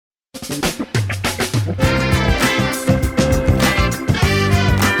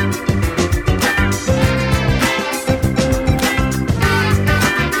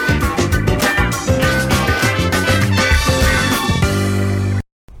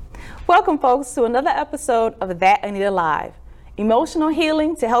Welcome, folks, to another episode of That Anita Live, emotional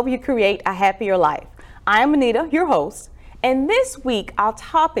healing to help you create a happier life. I am Anita, your host, and this week our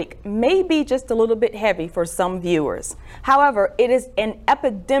topic may be just a little bit heavy for some viewers. However, it is an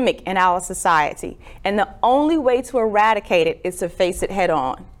epidemic in our society, and the only way to eradicate it is to face it head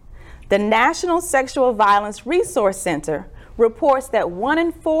on. The National Sexual Violence Resource Center reports that 1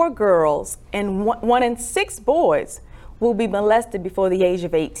 in 4 girls and 1 in 6 boys will be molested before the age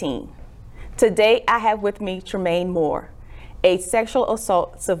of 18. Today, I have with me Tremaine Moore, a sexual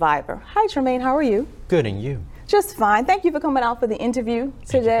assault survivor. Hi, Tremaine, how are you? Good, and you? Just fine. Thank you for coming out for the interview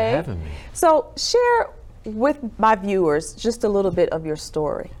today. Thank you for having me. So, share with my viewers just a little bit of your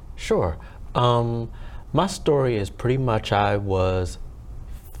story. Sure. My story is pretty much I was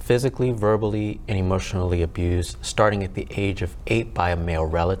physically, verbally, and emotionally abused, starting at the age of 8 by a male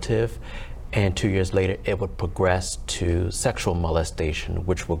relative. And 2 years later, it would progress to sexual molestation,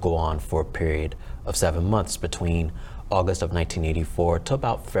 which would go on for a period of 7 months between August of 1984 to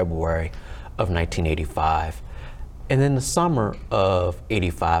about February of 1985. And then the summer of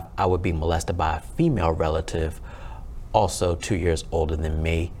 85, I would be molested by a female relative, also 2 years older than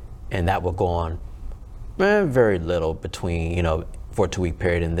me. And that would go on very little between, for a 2-week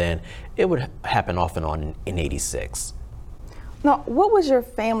period. And then it would happen off and on in 86. Now, what was your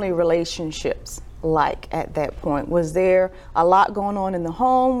family relationships like at that point? Was there a lot going on in the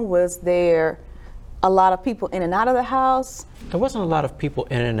home? Was there a lot of people in and out of the house? There wasn't a lot of people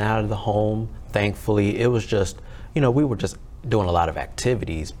in and out of the home, thankfully. It was just, we were just doing a lot of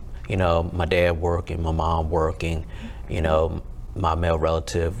activities. My dad working, my mom working, my male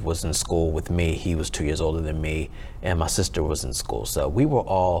relative was in school with me. He was 2 years older than me, and my sister was in school. So we were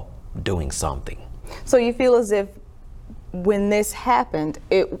all doing something. So you feel as if when this happened,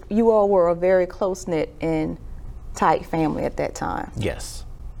 you all were a very close-knit and tight family at that time? Yes.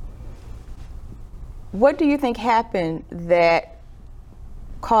 What do you think happened that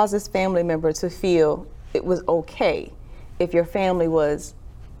caused this family member to feel it was okay if your family was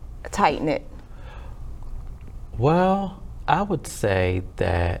tight-knit? Well, I would say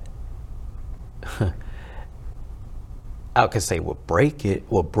that I could say what broke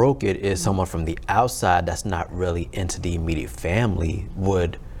it is someone from the outside that's not really into the immediate family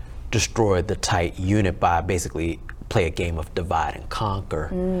would destroy the tight unit by basically play a game of divide and conquer.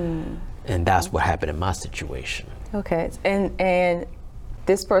 And that's what happened in my situation. Okay, and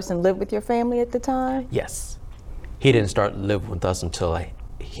this person lived with your family at the time? Yes. He didn't start living with us until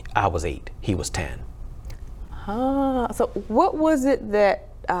I was 8. He was 10. So what was it that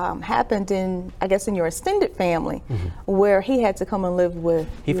happened in your extended family, where he had to come and live with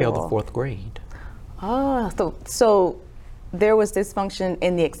He you failed all? the 4th grade. So there was dysfunction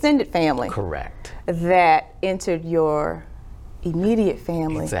in the extended family. Correct. That entered your immediate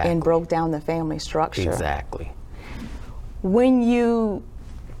family Exactly. and broke down the family structure. Exactly. When you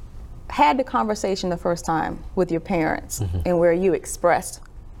had the conversation the first time with your parents and where you expressed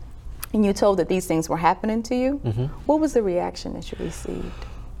and you told that these things were happening to you, what was the reaction that you received?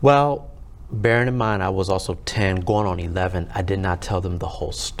 Well, bearing in mind I was also 10, going on 11, I did not tell them the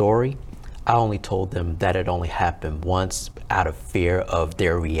whole story. I only told them that it only happened once out of fear of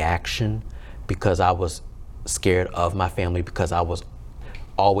their reaction, because I was scared of my family, because I was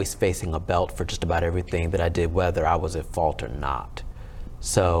always facing a belt for just about everything that I did, whether I was at fault or not.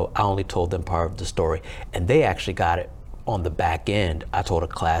 So I only told them part of the story, and they actually got it on the back end. I told a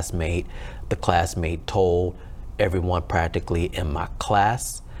classmate, the classmate told everyone practically in my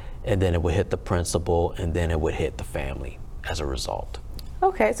class, and then it would hit the principal, and then it would hit the family as a result.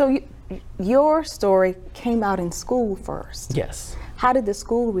 Okay, so your story came out in school first. Yes. How did the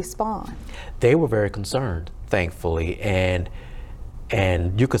school respond? They were very concerned, thankfully, and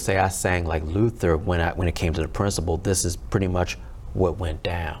you could say I sang like Luther when it came to the principal. This is pretty much what went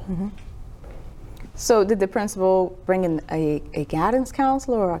down. So did the principal bring in a guidance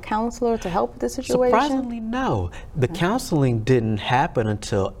counselor or a counselor to help with the situation? Surprisingly, no. The counseling didn't happen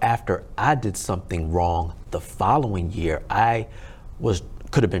until after I did something wrong the following year. I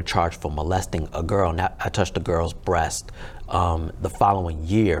could have been charged for molesting a girl, and I touched a girl's breast the following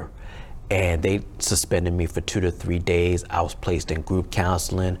year, and they suspended me for 2 to 3 days. I was placed in group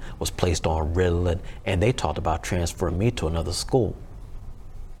counseling, was placed on Ritalin, and they talked about transferring me to another school.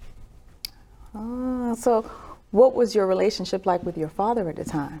 So What was your relationship like with your father at the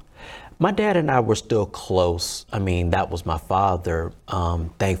time? My dad and I were still close. I mean, that was my father.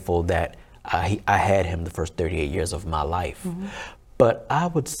 Thankful that I had him the first 38 years of my life. But I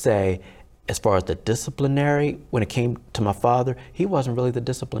would say, as far as the disciplinary, when it came to my father, he wasn't really the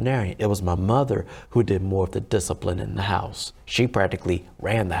disciplinarian. It was my mother who did more of the discipline in the house. She practically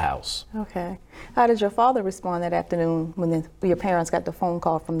ran the house. Okay. How did your father respond that afternoon when your parents got the phone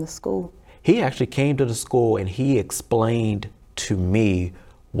call from the school? He actually came to the school and he explained to me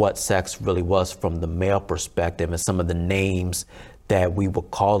what sex really was from the male perspective and some of the names that we would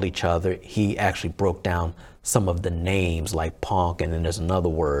call each other. He actually broke down some of the names like punk, and then there's another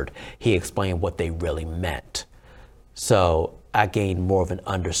word. He explained what they really meant. So I gained more of an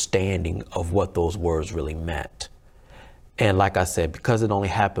understanding of what those words really meant. And like I said, because it only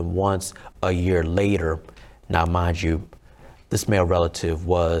happened once a year later, now mind you, this male relative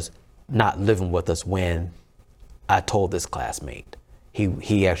was not living with us when I told this classmate.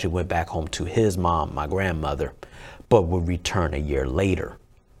 He actually went back home to his mom, my grandmother, but would return a year later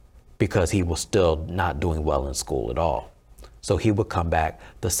because he was still not doing well in school at all. So he would come back.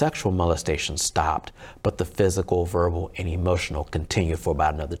 The sexual molestation stopped, but the physical, verbal, and emotional continued for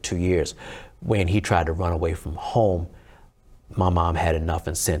about another 2 years. When he tried to run away from home, my mom had enough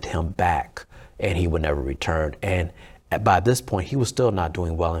and sent him back, and he would never return. And by this point, he was still not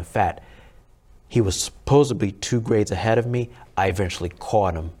doing well. In fact, he was supposedly 2 grades ahead of me. I eventually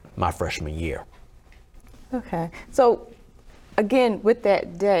caught him my freshman year. Okay. So again, with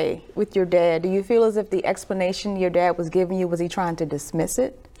that day, with your dad, do you feel as if the explanation your dad was giving you, was he trying to dismiss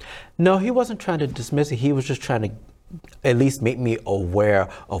it? No, he wasn't trying to dismiss it. He was just trying to at least make me aware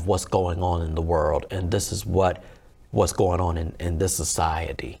of what's going on in the world. And this is what's going on in this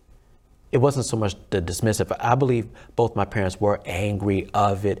society. It wasn't so much the dismissive. I believe both my parents were angry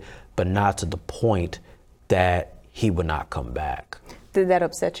of it, but not to the point that he would not come back. Did that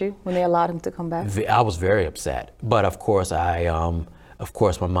upset you when they allowed him to come back? I was very upset, but of course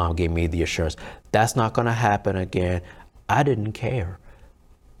my mom gave me the assurance that's not going to happen again. I didn't care,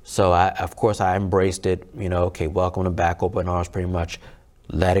 so I embraced it. Okay, welcome to back, open arms, pretty much,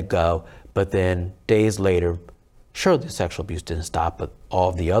 let it go. But then days later, sure, the sexual abuse didn't stop, but all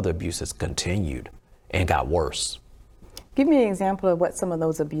of the other abuses continued and got worse. Give me an example of what some of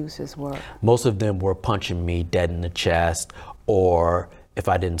those abuses were. Most of them were punching me dead in the chest, or if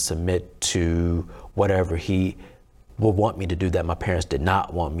I didn't submit to whatever he would want me to do that my parents did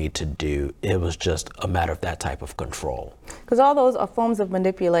not want me to do, it was just a matter of that type of control. Because all those are forms of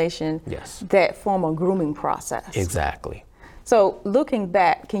manipulation. Yes. That form a grooming process. Exactly. So looking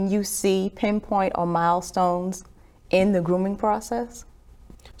back, can you see pinpoint or milestones in the grooming process?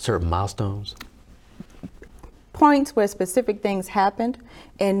 Certain milestones? Points where specific things happened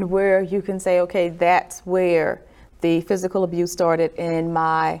and where you can say, okay, that's where the physical abuse started and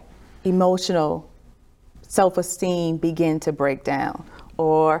my emotional self-esteem began to break down.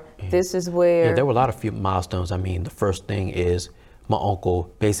 Or this is where... Yeah, there were a lot of few milestones. I mean, the first thing is my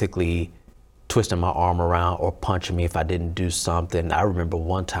uncle basically twisting my arm around or punching me if I didn't do something. I remember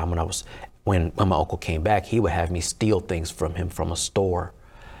one time when my uncle came back, he would have me steal things from him from a store.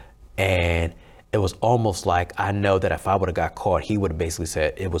 And it was almost like I know that if I would have got caught, he would have basically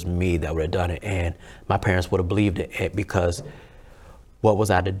said it was me that would have done it. And my parents would have believed it because what was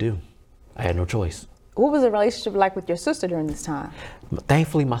I to do? I had no choice. What was the relationship like with your sister during this time?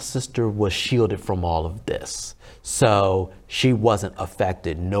 Thankfully, my sister was shielded from all of this. So she wasn't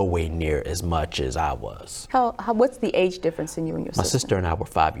affected nowhere near as much as I was. What's the age difference in you and your sister? My sister and I were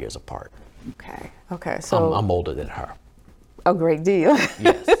 5 years apart. Okay. So I'm older than her. A great deal.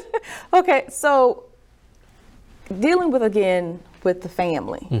 Yes. Okay, so dealing with the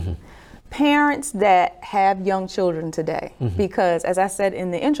family, parents that have young children today, because as I said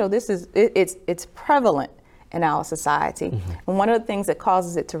in the intro, it's prevalent in our society, and one of the things that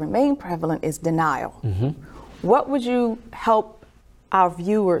causes it to remain prevalent is denial. What would you help our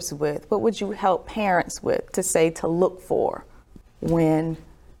viewers with? What would you help parents with to look for when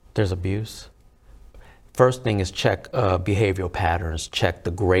there's abuse? First thing is check behavioral patterns, check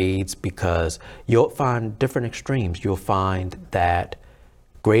the grades, because you'll find different extremes. You'll find that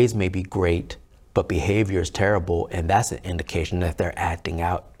grades may be great, but behavior is terrible, and that's an indication that they're acting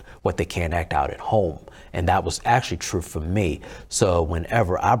out what they can't act out at home. And that was actually true for me. So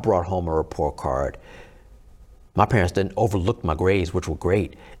whenever I brought home a report card, my parents didn't overlook my grades, which were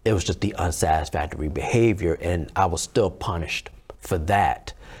great. It was just the unsatisfactory behavior, and I was still punished for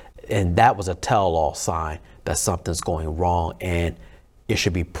that. And that was a tell-all sign that something's going wrong, and it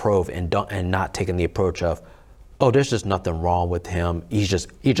should be probed and not taking the approach of, oh, there's just nothing wrong with him. He's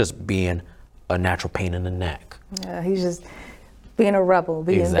just being a natural pain in the neck. Yeah, he's just being a rebel,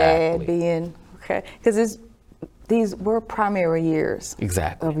 being Exactly. bad, being okay. Because these were primary years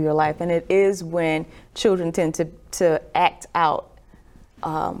Exactly. of your life, and it is when children tend to act out,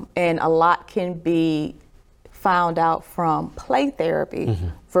 and a lot can be found out from play therapy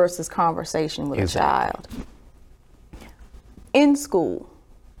versus conversation with Exactly. a child. In school,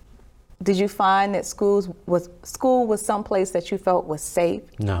 did you find that school was someplace that you felt was safe?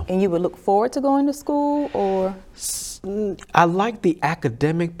 No. And you would look forward to going to school, or? I liked the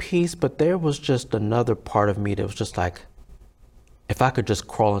academic piece, but there was just another part of me that was just like, if I could just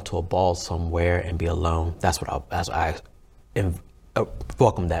crawl into a ball somewhere and be alone, that's what I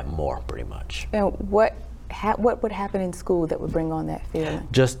welcome that more, pretty much. And what would happen in school that would bring on that feeling?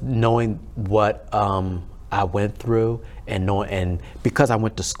 Just knowing what I went through, and because I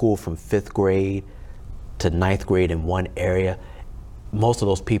went to school from 5th grade to 9th grade in one area, most of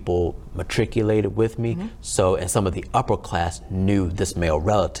those people matriculated with me. So, and some of the upper class knew this male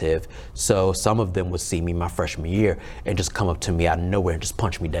relative. So some of them would see me my freshman year and just come up to me out of nowhere and just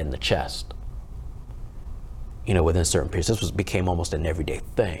punch me dead in the chest. You know, within certain periods, became almost an everyday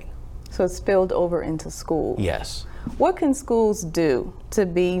thing. So it spilled over into school. Yes. What can schools do to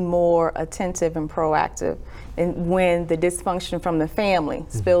be more attentive and proactive when the dysfunction from the family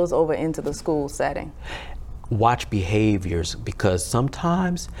spills over into the school setting? Watch behaviors, because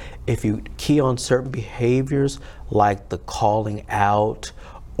sometimes if you key on certain behaviors like the calling out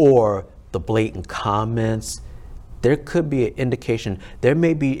or the blatant comments, there could be an indication.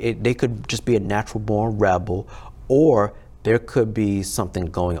 They could just be a natural born rebel, or there could be something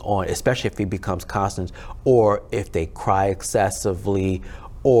going on, especially if it becomes constant, or if they cry excessively,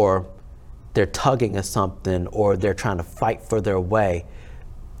 or they're tugging at something, or they're trying to fight for their way,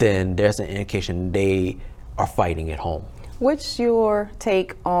 then there's an indication they are fighting at home. What's your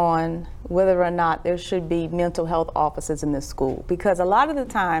take on whether or not there should be mental health officers in this school? Because a lot of the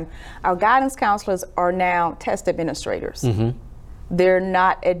time, our guidance counselors are now test administrators. They're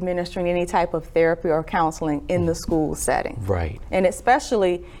not administering any type of therapy or counseling in the school setting. Right. And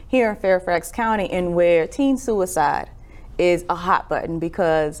especially here in Fairfax County, and where teen suicide is a hot button,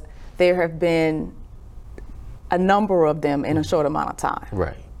 because there have been a number of them in a short amount of time.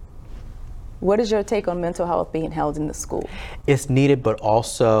 Right. What is your take on mental health being held in the school? It's needed, but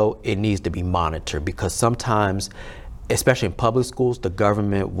also it needs to be monitored, because sometimes, especially in public schools, the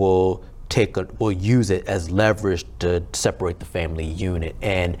government will use it as leverage to separate the family unit,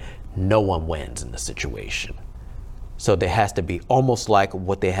 and no one wins in the situation. So there has to be almost like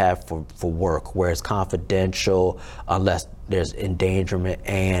what they have for work, where it's confidential unless there's endangerment,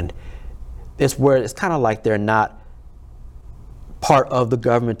 and it's where it's kind of like they're not part of the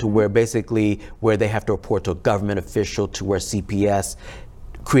government, to where basically where they have to report to a government official, to where CPS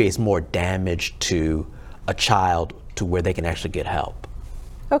creates more damage to a child to where they can actually get help.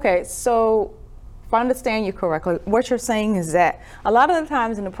 Okay, so if I understand you correctly, what you're saying is that a lot of the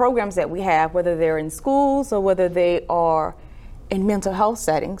times in the programs that we have, whether they're in schools or whether they are in mental health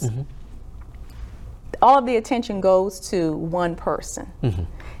settings, all of the attention goes to one person.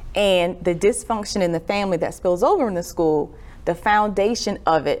 And the dysfunction in the family that spills over in the school, the foundation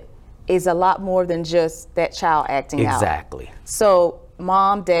of it is a lot more than just that child acting out. Exactly. So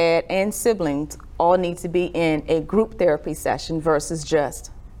mom, dad, and siblings all need to be in a group therapy session versus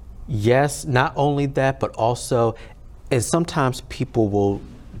just. Yes, not only that, but also, and sometimes people will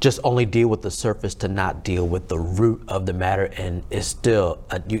just only deal with the surface to not deal with the root of the matter, and it's still,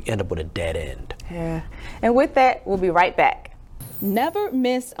 you end up with a dead end. Yeah. And with that, we'll be right back. Never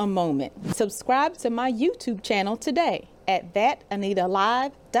miss a moment. Subscribe to my YouTube channel today at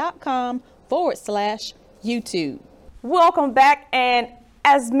thatanitalive.com/YouTube. Welcome back. And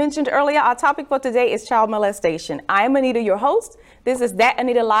as mentioned earlier, our topic for today is child molestation. I am Anita, your host. This is That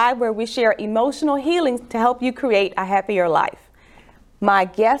Anita Live, where we share emotional healing to help you create a happier life. My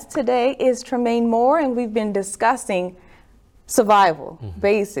guest today is Tremaine Moore, and we've been discussing survival,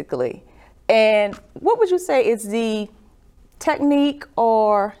 basically. And what would you say is the technique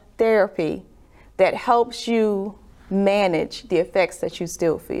or therapy that helps you manage the effects that you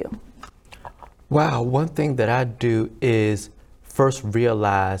still feel? Wow, one thing that I do is first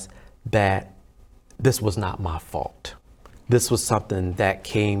realize that this was not my fault. This was something that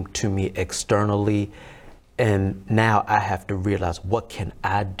came to me externally, and now I have to realize, what can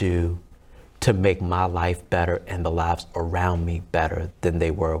I do to make my life better and the lives around me better than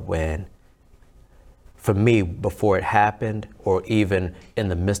they were when, for me, before it happened, or even in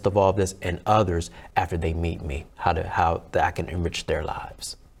the midst of all this, and others after they meet me, how that I can enrich their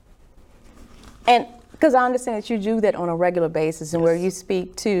lives. And Because I understand that you do that on a regular basis and where you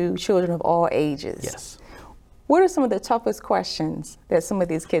speak to children of all ages. Yes. What are some of the toughest questions that some of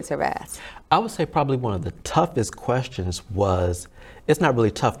these kids have asked? I would say probably one of the toughest questions was, it's not really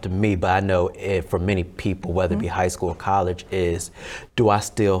tough to me, but I know it for many people, whether it be high school or college, is, do I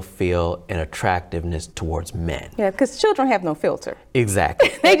still feel an attractiveness towards men? Yeah, because children have no filter. Exactly.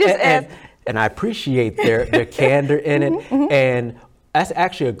 They just and, ask. and I appreciate their candor in it. And that's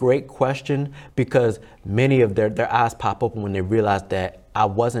actually a great question, because many of their eyes pop open when they realize that I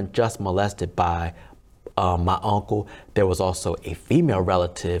wasn't just molested by my uncle. There was also a female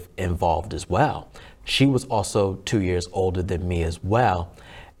relative involved as well. She was also 2 years older than me as well.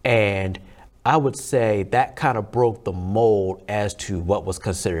 And I would say that kind of broke the mold as to what was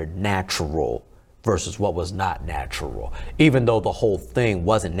considered natural versus what was not natural, even though the whole thing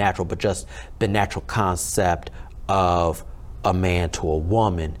wasn't natural, but just the natural concept of a man to a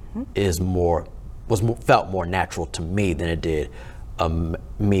woman felt more natural to me than it did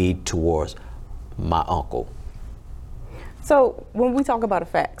me towards my uncle. So when we talk about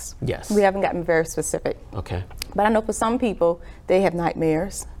effects, Yes. we haven't gotten very specific. Okay. But I know for some people, they have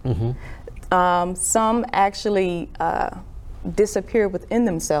nightmares. Some actually disappear within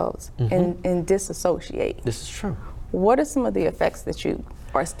themselves and disassociate. This is true. What are some of the effects that you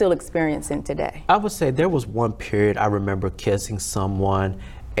are still experiencing today? I would say there was one period I remember kissing someone,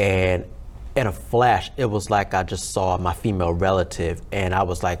 and in a flash, it was like I just saw my female relative, and I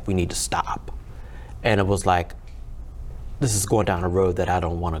was like, we need to stop. And it was like, this is going down a road that I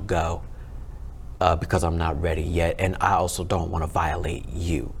don't want to go because I'm not ready yet. And I also don't want to violate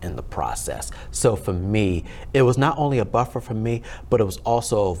you in the process. So for me, it was not only a buffer for me, but it was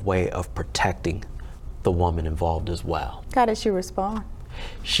also a way of protecting the woman involved as well. How did she respond?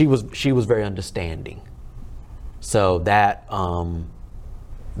 She was very understanding. So that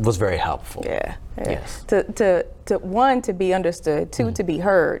was very helpful. Yeah. Yes. To one, to be understood, two, to be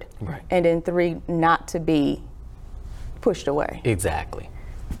heard, Right. and then three, not to be pushed away. Exactly.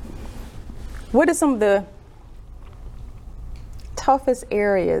 What are some of the toughest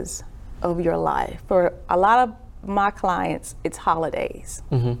areas of your life? For a lot of my clients, it's holidays.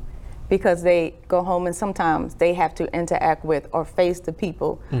 Because they go home and sometimes they have to interact with or face the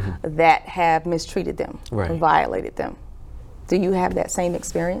people that have mistreated them, Right. or violated them. Do you have that same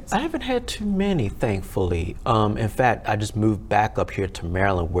experience? I haven't had too many, thankfully. In fact, I just moved back up here to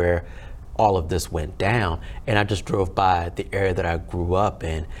Maryland where all of this went down, and I just drove by the area that I grew up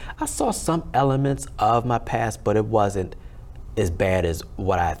in. I saw some elements of my past, but it wasn't as bad as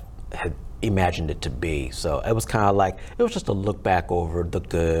what I had imagined it to be. So it was kind of like, it was just a look back over the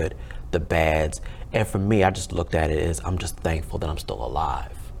good, the bads, and for me, I just looked at it as, I'm just thankful that I'm still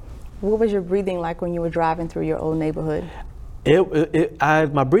alive. What was your breathing like when you were driving through your old neighborhood?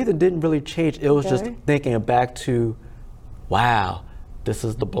 My breathing didn't really change. It was just Okay. thinking back to, wow, this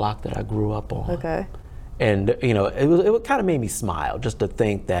is the block that I grew up on. Okay. And you know, it kind of made me smile just to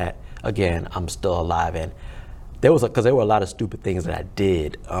think that, again, I'm still alive. And because there were a lot of stupid things that I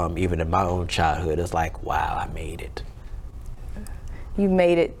did, even in my own childhood. It's like, wow, I made it. You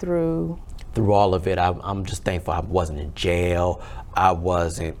made it through. Through all of it, I'm just thankful I wasn't in jail. I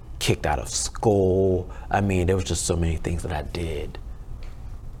wasn't kicked out of school. I mean, there was just so many things that I did.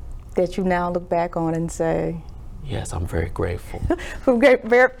 That you now look back on and say, Yes, I'm very grateful. I'm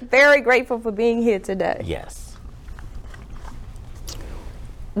very, very grateful for being here today. Yes.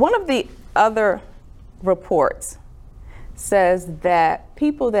 One of the other reports says that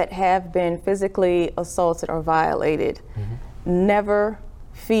people that have been physically assaulted or violated never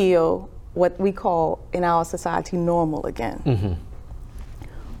feel what we call in our society normal again.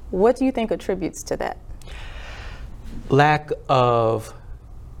 What do you think attributes to that? Lack of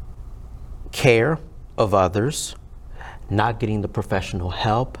care of others, not getting the professional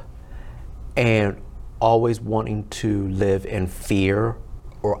help, and always wanting to live in fear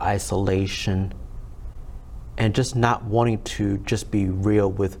or isolation, and just not wanting to just be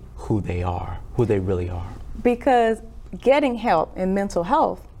real with who they are, who they really are. Because getting help in mental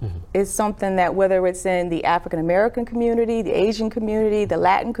health is something that, whether it's in the African American community, the Asian community, the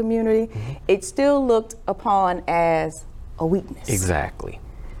Latin community, it's still looked upon as a weakness. Exactly.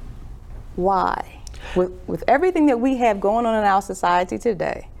 Why? With everything that we have going on in our society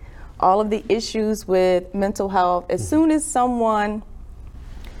today, all of the issues with mental health, as soon as someone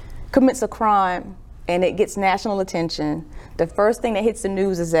commits a crime and it gets national attention, the first thing that hits the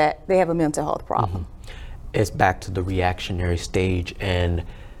news is that they have a mental health problem. It's back to the reactionary stage. And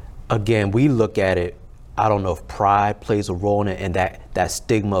again, we look at it, I don't know if pride plays a role in it, and that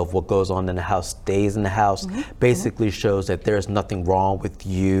stigma of what goes on in the house stays in the house basically shows that there's nothing wrong with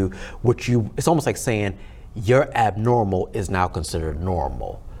you, it's almost like saying your abnormal is now considered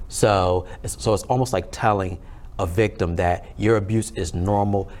normal. So it's almost like telling a victim that your abuse is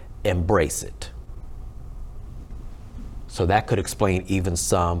normal, embrace it. So that could explain even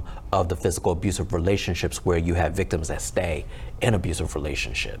some of the physical abusive relationships where you have victims that stay in abusive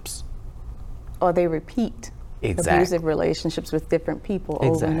relationships. Or they repeat abusive relationships with different people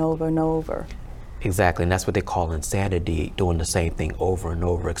over and over and over. Exactly, and that's what they call insanity, doing the same thing over and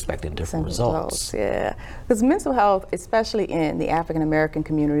over, expecting different results. Yeah, because mental health, especially in the African American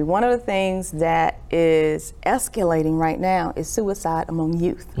community, one of the things that is escalating right now is suicide among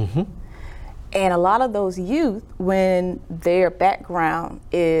youth. And a lot of those youth, when their background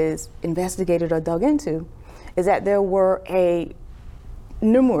is investigated or dug into, is that there were a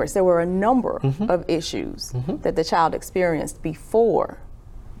number of issues that the child experienced before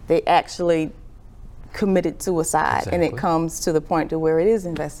they actually committed suicide, and it comes to the point to where it is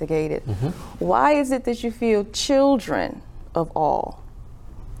investigated. Why is it that you feel children of all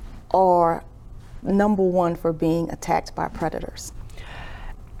are number one for being attacked by predators?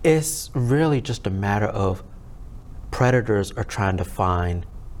 It's really just a matter of predators are trying to find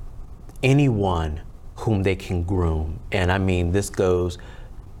anyone whom they can groom. And I mean, this goes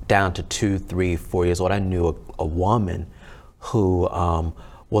down to 2, 3, 4 years old. I knew a woman who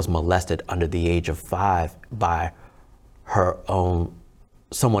was molested under the age of 5 by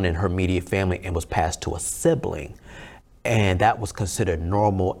someone in her immediate family, and was passed to a sibling. And that was considered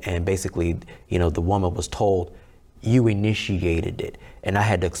normal. And basically, the woman was told, you initiated it. And I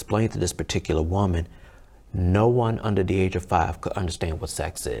had to explain to this particular woman, no one under the age of 5 could understand what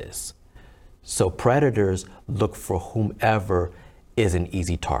sex is. So predators look for whomever is an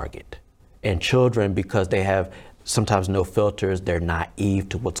easy target. And children, because they have sometimes no filters, they're naive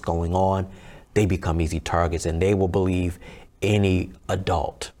to what's going on, they become easy targets, and they will believe any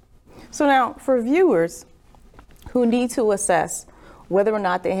adult. So now, for viewers who need to assess whether or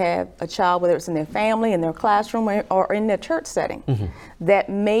not they have a child, whether it's in their family, in their classroom, or in their church setting, that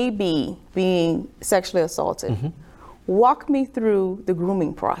may be being sexually assaulted, walk me through the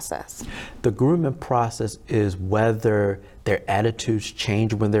grooming process. The grooming process is whether their attitudes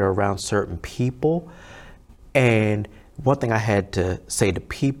change when they're around certain people. And one thing I had to say to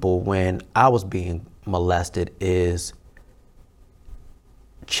people when I was being molested is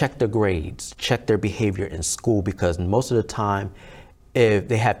check their grades, check their behavior in school, because most of the time, if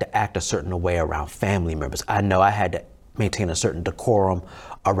they have to act a certain way around family members. I know I had to maintain a certain decorum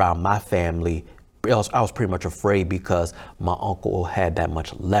around my family. I was pretty much afraid because my uncle had that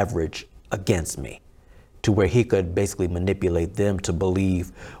much leverage against me, to where he could basically manipulate them to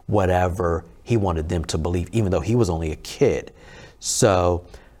believe whatever he wanted them to believe, even though he was only a kid. So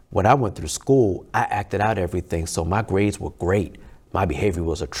when I went through school, I acted out everything. So my grades were great. My behavior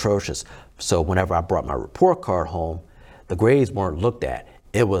was atrocious. So whenever I brought my report card home, the grades weren't looked at.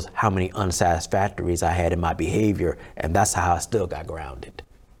 It was how many unsatisfactories I had in my behavior, and that's how I still got grounded.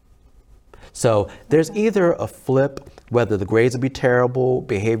 So there's either a flip, whether the grades will be terrible,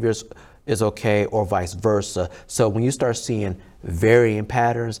 behavior is okay, or vice versa. So when you start seeing varying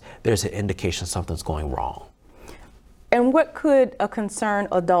patterns, there's an indication something's going wrong. And what could a concerned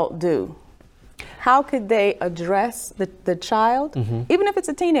adult do? How could they address the child, even if it's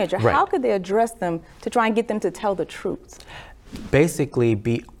a teenager? Right. How could they address them to try and get them to tell the truth? Basically,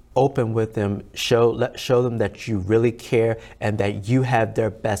 be open with them, show them that you really care and that you have their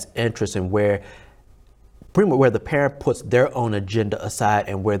best interest, and where the parent puts their own agenda aside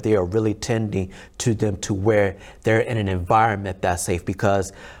and where they are really tending to them, to where they're in an environment that's safe,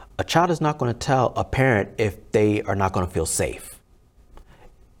 because a child is not going to tell a parent if they are not going to feel safe.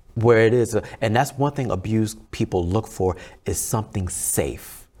 Where it is, and that's one thing abused people look for, is something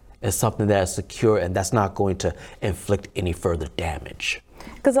safe. It's something that is secure and that's not going to inflict any further damage.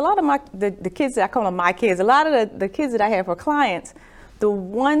 Because a lot of the kids that I call them my kids, a lot of the kids that I have for clients, the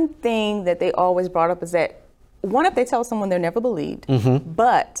one thing that they always brought up is that, one, if they tell someone, they're never believed,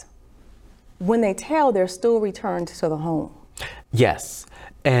 but when they tell, they're still returned to the home. Yes,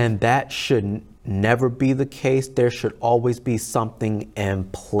 and that should never be the case. There should always be something in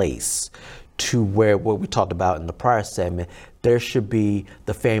place to where, what we talked about in the prior segment, there should be,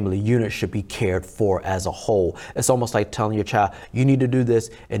 the family unit should be cared for as a whole. It's almost like telling your child, you need to do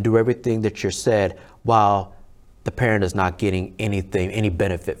this and do everything that you're said, while the parent is not getting any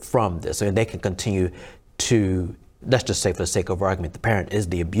benefit from this. And they can continue to, let's just say for the sake of argument, the parent is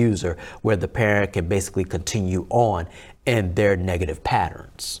the abuser, where the parent can basically continue on in their negative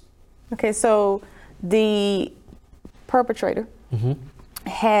patterns. Okay, so the perpetrator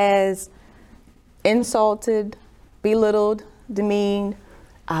has insulted, belittled, demeaned,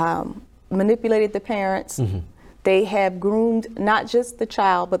 manipulated the parents. They have groomed not just the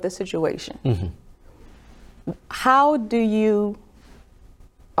child, but the situation. How do you,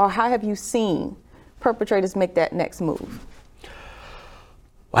 or how have you seen perpetrators make that next move?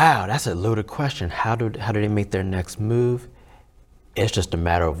 Wow, that's a loaded question. How do they make their next move? It's just a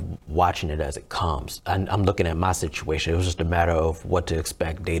matter of watching it as it comes. I'm looking at my situation. It was just a matter of what to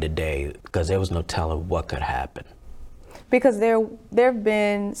expect day to day, because there was no telling what could happen. Because there have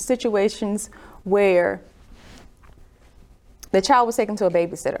been situations where the child was taken to a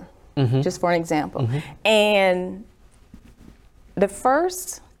babysitter, just for an example. And the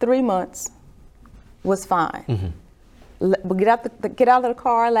first 3 months was fine. Get out of the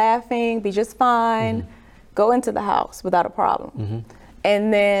car laughing, be just fine, go into the house without a problem.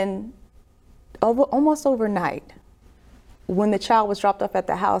 And then almost overnight, when the child was dropped off at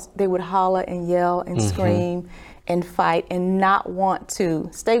the house, they would holler and yell and scream and fight and not want to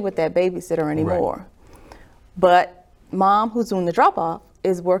stay with that babysitter anymore. Right. But mom, who's doing the drop off,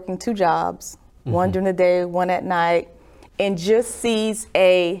 is working 2 jobs, one during the day, one at night, and just sees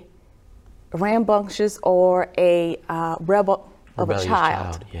a rambunctious or a rebel of a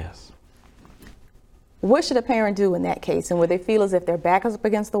child. Yes. What should a parent do in that case, and where they feel as if their back is up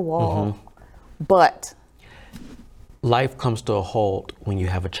against the wall, but life comes to a halt when you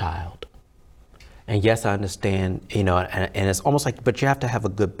have a child? And yes, I understand, and it's almost like, but you have to have a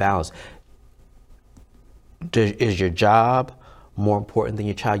good balance. Is your job more important than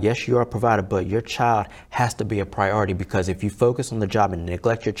your child? Yes, you are a provider, but your child has to be a priority, because if you focus on the job and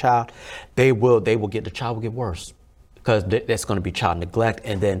neglect your child, the child will get worse, because that's going to be child neglect,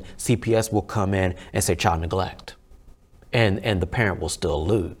 and then CPS will come in and say child neglect, and the parent will still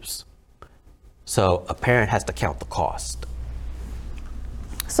lose. So a parent has to count the cost.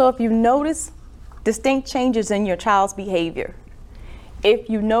 So if you notice distinct changes in your child's behavior, if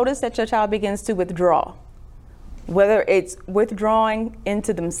you notice that your child begins to withdraw, whether it's withdrawing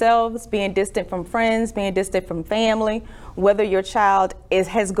into themselves, being distant from friends, being distant from family, whether your child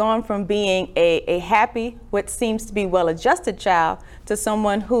has gone from being a happy, what seems to be well-adjusted child, to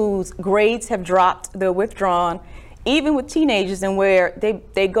someone whose grades have dropped, they're withdrawn, even with teenagers, and where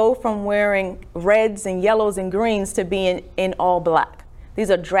they go from wearing reds and yellows and greens to being in all black. These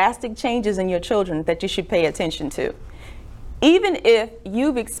are drastic changes in your children that you should pay attention to. Even if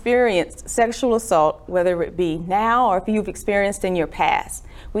you've experienced sexual assault, whether it be now or if you've experienced in your past,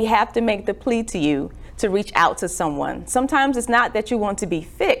 we have to make the plea to you to reach out to someone. Sometimes it's not that you want to be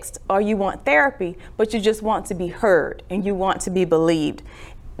fixed or you want therapy, but you just want to be heard and you want to be believed.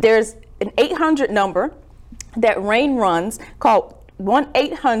 There's an 800 number that RAINN runs called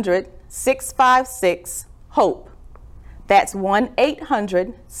 1-800-656-HOPE. That's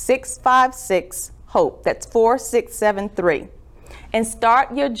 1-800-656-HOPE. That's 4673. And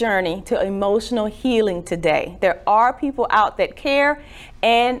start your journey to emotional healing today. There are people out that care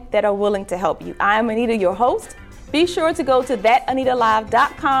and that are willing to help you. I'm Anita, your host. Be sure to go to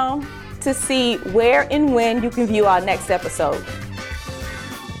thatanitalive.com to see where and when you can view our next episode.